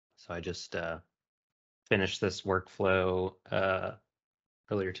So I just finished this workflow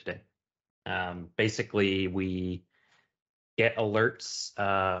earlier today. Basically, we get alerts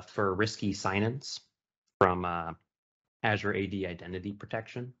for risky sign-ins from Azure AD Identity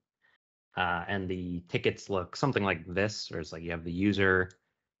Protection. And the tickets look something like this, where it's like you have the user,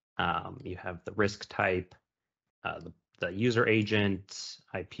 you have the risk type, the user agent,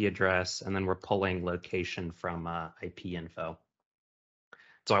 IP address, and then we're pulling location from IP info.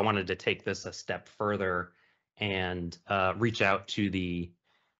 So I wanted to take this a step further and reach out to the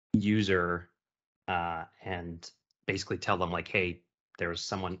user and basically tell them like, hey, there's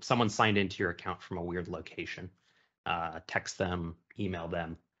someone signed into your account from a weird location. Text them, email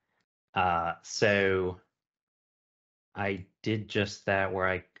them. So I did just that,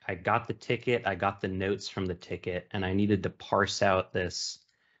 where I got the ticket, I got the notes from the ticket, and I needed to parse out this,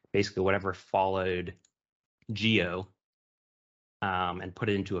 basically whatever followed geo, and put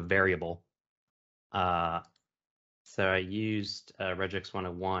it into a variable. So I used regex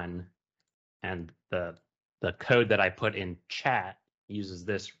 101, and the code that I put in chat uses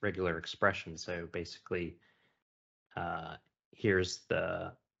this regular expression. So basically, here's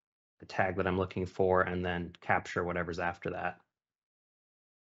the tag that I'm looking for, and then capture whatever's after that.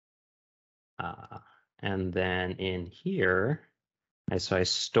 And then in here, so I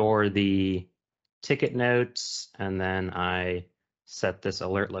store the ticket notes, and then I set this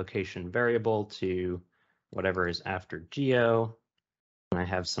alert location variable to whatever is after geo. And I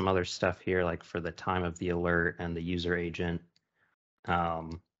have some other stuff here, like for the time of the alert and the user agent.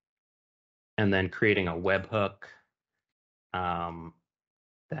 And then creating a webhook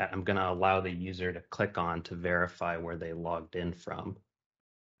that I'm going to allow the user to click on to verify where they logged in from.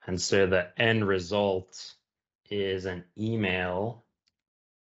 And so the end result is an email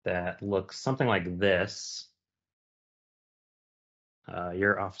that looks something like this.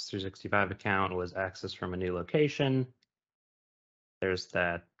 Your Office 365 account was accessed from a new location. There's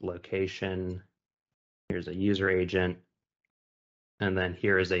that location. Here's a user agent. And then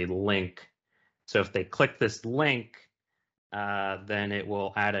here is a link. So if they click this link, then it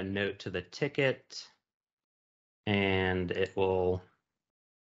will add a note to the ticket, and it will,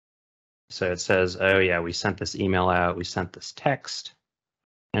 so it says, oh yeah, we sent this email out, we sent this text.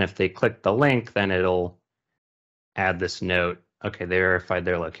 And if they click the link, then it'll add this note. Okay, they verified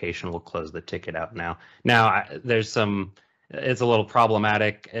their location, we'll close the ticket out now. Now, there's some, it's a little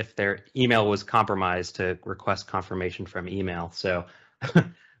problematic if their email was compromised to request confirmation from email. So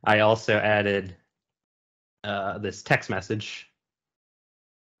I also added this text message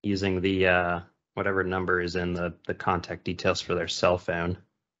using the whatever number is in the contact details for their cell phone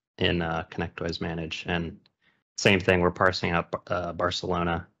in ConnectWise Manage. And same thing, we're parsing out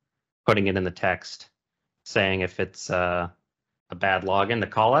Barcelona, putting it in the text, saying if it's a bad login to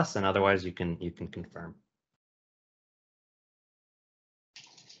call us, and otherwise you can confirm.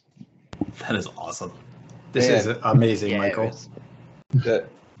 That is awesome. This is amazing, Yeah, Michael.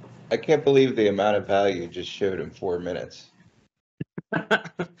 I can't believe the amount of value you just showed in 4 minutes.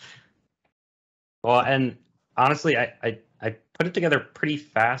 Well, and honestly, I put it together pretty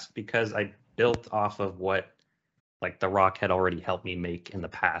fast because I built off of what like the Rock had already helped me make in the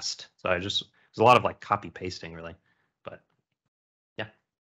past. So there's a lot of like copy pasting really.